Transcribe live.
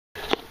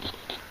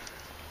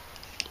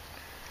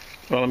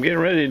Well, I'm getting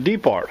ready to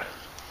depart.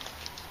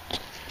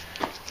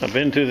 I've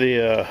been to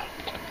the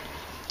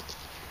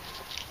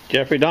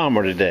Jeffrey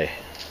Dahmer today.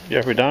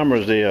 Jeffrey Dahmer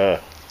is the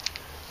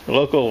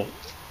local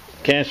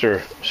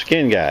cancer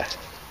skin guy.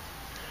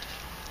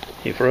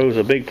 He froze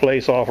a big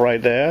place off right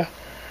there.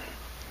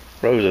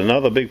 Froze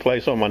another big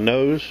place on my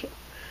nose.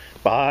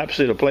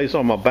 Biopsied a place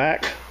on my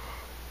back.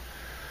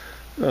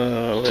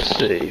 Let's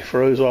see.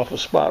 Froze off a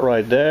spot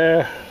right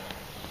there.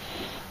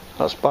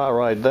 A spot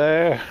right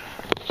there.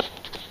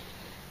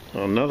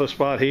 Another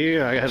spot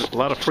here. I had a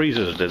lot of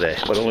freezes today,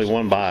 but only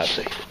one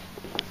biopsy.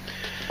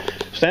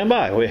 Stand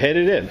by, we're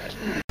headed in.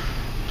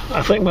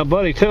 I think my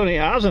buddy Tony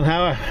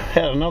Eisenhower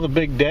had another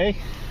big day.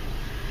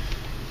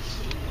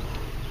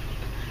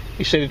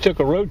 He said he took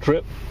a road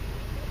trip.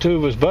 Two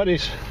of his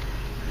buddies.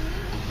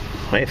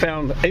 They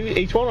found,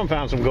 each one of them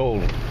found some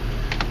gold.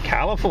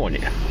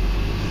 California.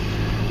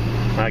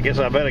 I guess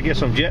I better get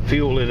some jet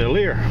fuel in the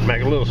Lear.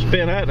 Make a little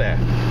spin out there.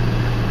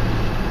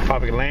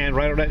 Probably land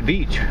right on that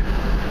beach.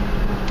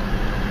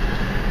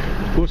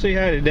 We'll see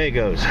how the day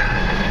goes.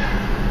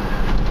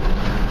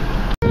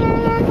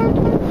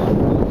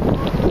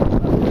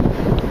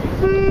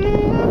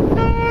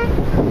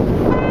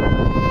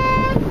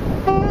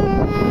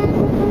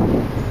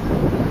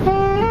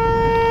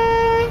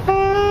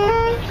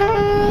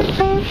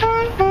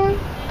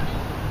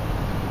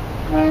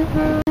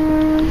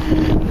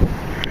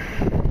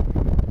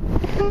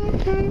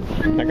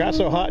 I got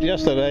so hot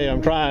yesterday,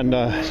 I'm trying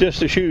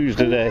just the shoes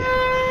today.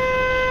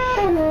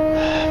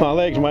 My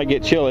legs might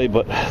get chilly,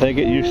 but they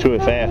get used to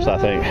it fast, I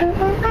think.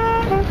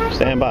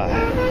 Stand by.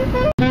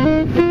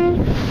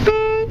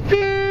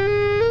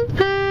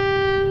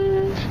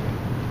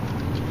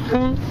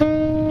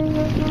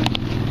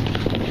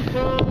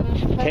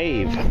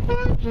 Cave.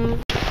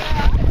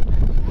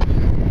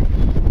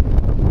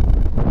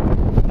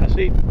 I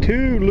see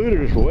two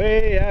looters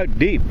way out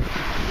deep.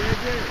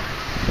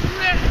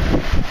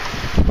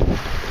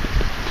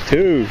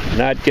 Two,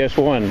 not just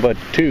one, but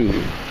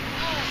two.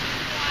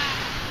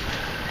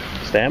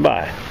 Stand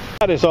by.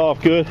 It's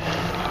off good.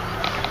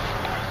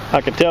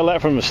 I can tell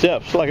that from the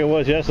steps, like it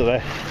was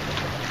yesterday.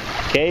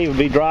 Cave will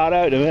be dried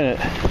out in a minute.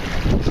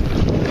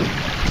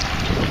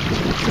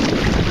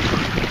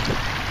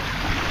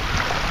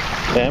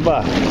 Stand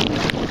by.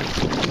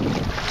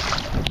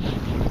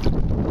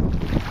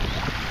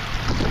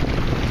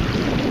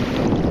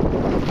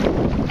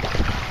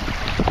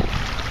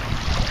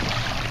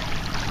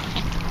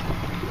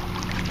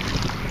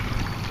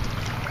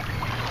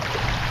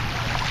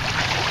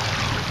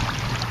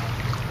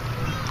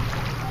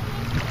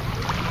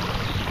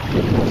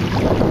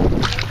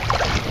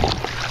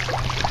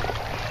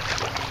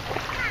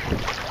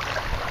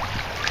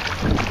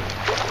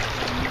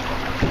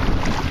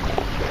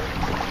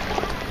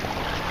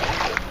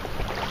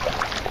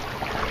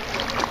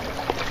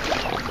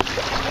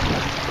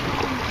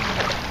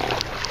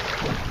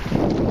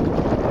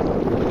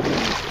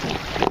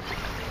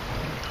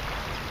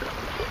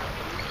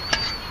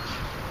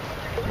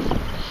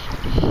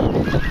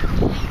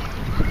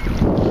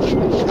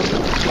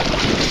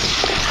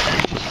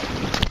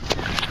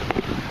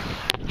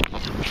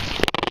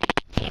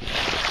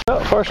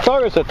 First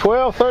target's a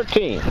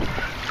 12-13.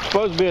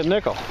 Supposed to be a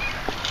nickel.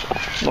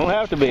 Don't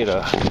have to be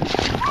though.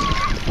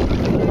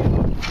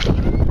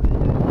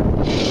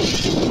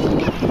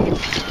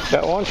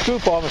 Got one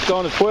scoop off. It's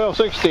going to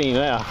 12-16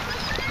 now.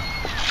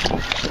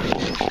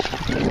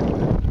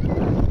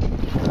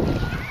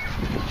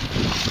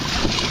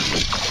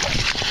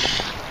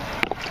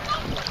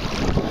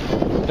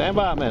 Stand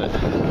by a minute.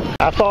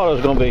 I thought it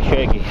was going to be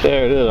shaky.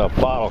 There it is, a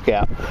bottle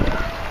cap.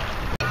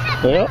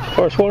 Well,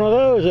 first one of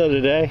those the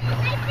other day.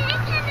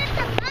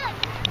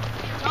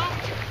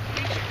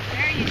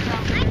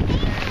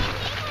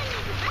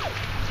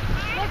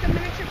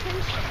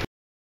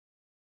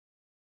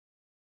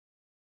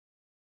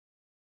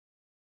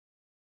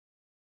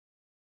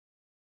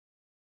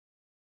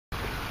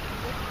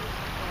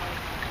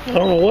 I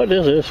don't know what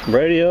this is,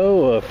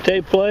 radio, a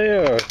tape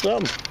player, or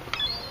something.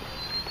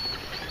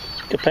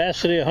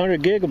 Capacity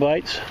 100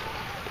 gigabytes.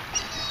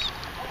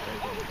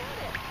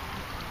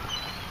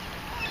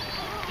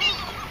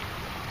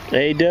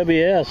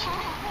 AWS.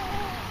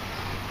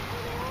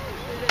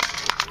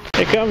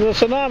 Here comes the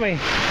tsunami.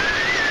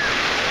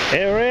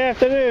 Every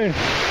afternoon.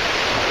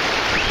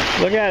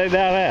 Look at it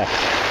down there.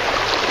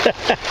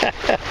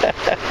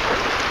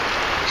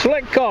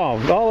 Slick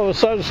calm. All of a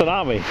sudden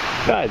tsunami.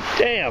 God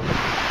damn.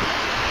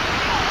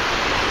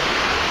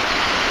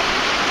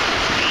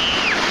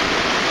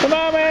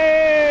 Tsunami!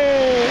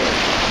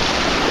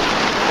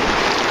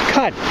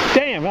 God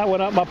damn, that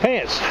went up my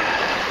pants.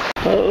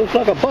 Well, it looks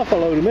like a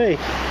buffalo to me.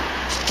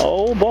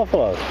 Old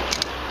buffalo.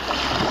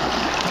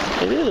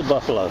 It is a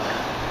buffalo.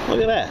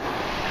 Look at that.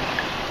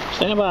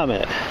 Stand by a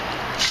minute.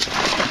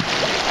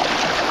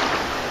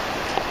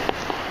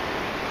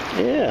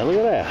 Yeah, look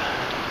at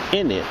that.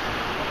 Indian.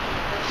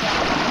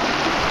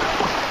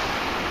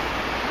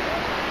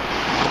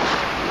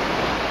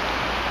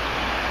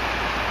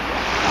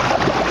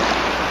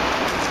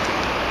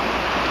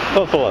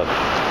 Buffalo.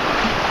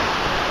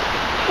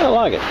 I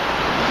like it.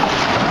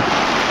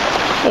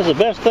 That's the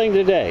best thing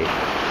today.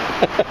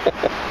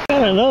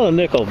 Got another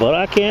nickel, but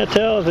I can't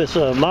tell if it's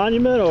a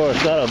monument or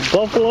it's got a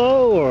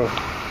buffalo or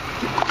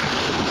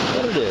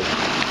what it is.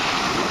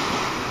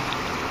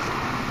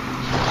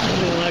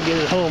 Maybe when I get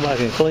it home I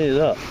can clean it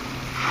up.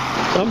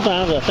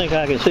 Sometimes I think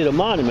I can see the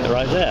monument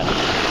right there.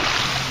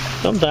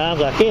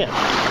 Sometimes I can't.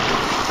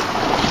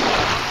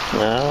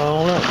 I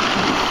don't know.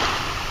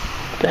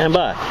 Stand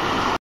by.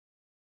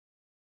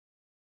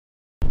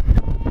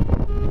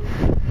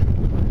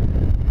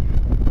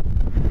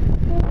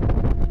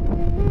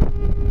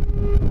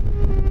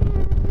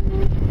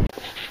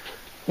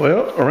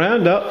 Well,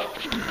 round up.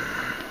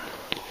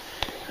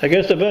 I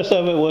guess the best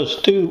of it was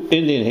 2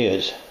 Indian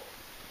heads.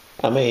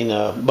 I mean,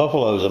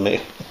 buffaloes, I mean.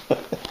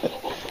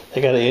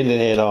 They got an Indian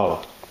head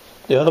on them.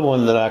 The other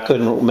one that I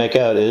couldn't make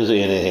out is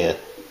the Indian head.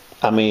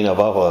 I mean, a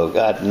buffalo.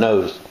 God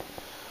knows.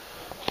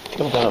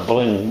 Some kind of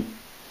bling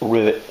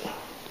rivet.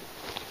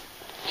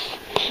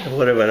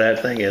 Whatever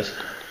that thing is.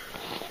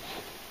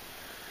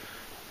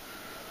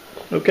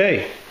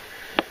 Okay.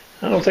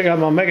 I don't think I'm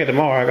going to make it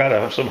tomorrow. I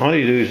got some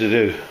honeydews to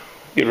do.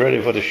 Get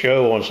ready for the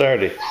show on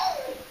Saturday.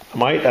 I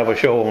might have a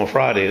show on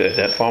Friday at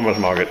that farmer's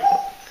market.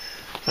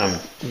 I'm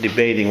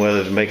debating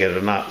whether to make it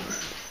or not.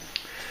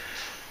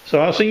 So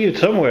I'll see you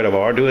somewhere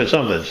tomorrow doing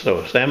something,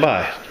 so stand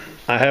by.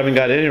 I haven't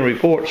got any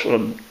reports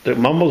from the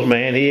Mumbles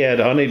man. He had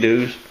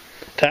honeydews,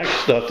 tax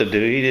stuff to do.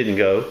 He didn't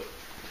go.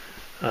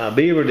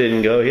 Beaver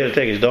didn't go. He had to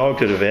take his dog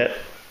to the vet.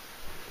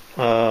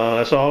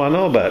 That's all I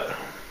know about it.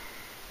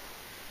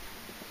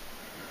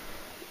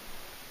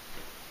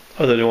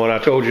 Other than what I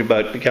told you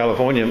about the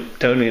California,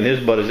 Tony and his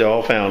buddies, they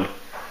all found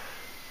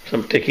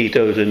some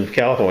taquitos in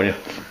California.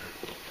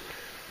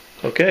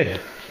 Okay,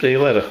 see you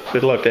later.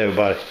 Good luck to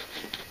everybody.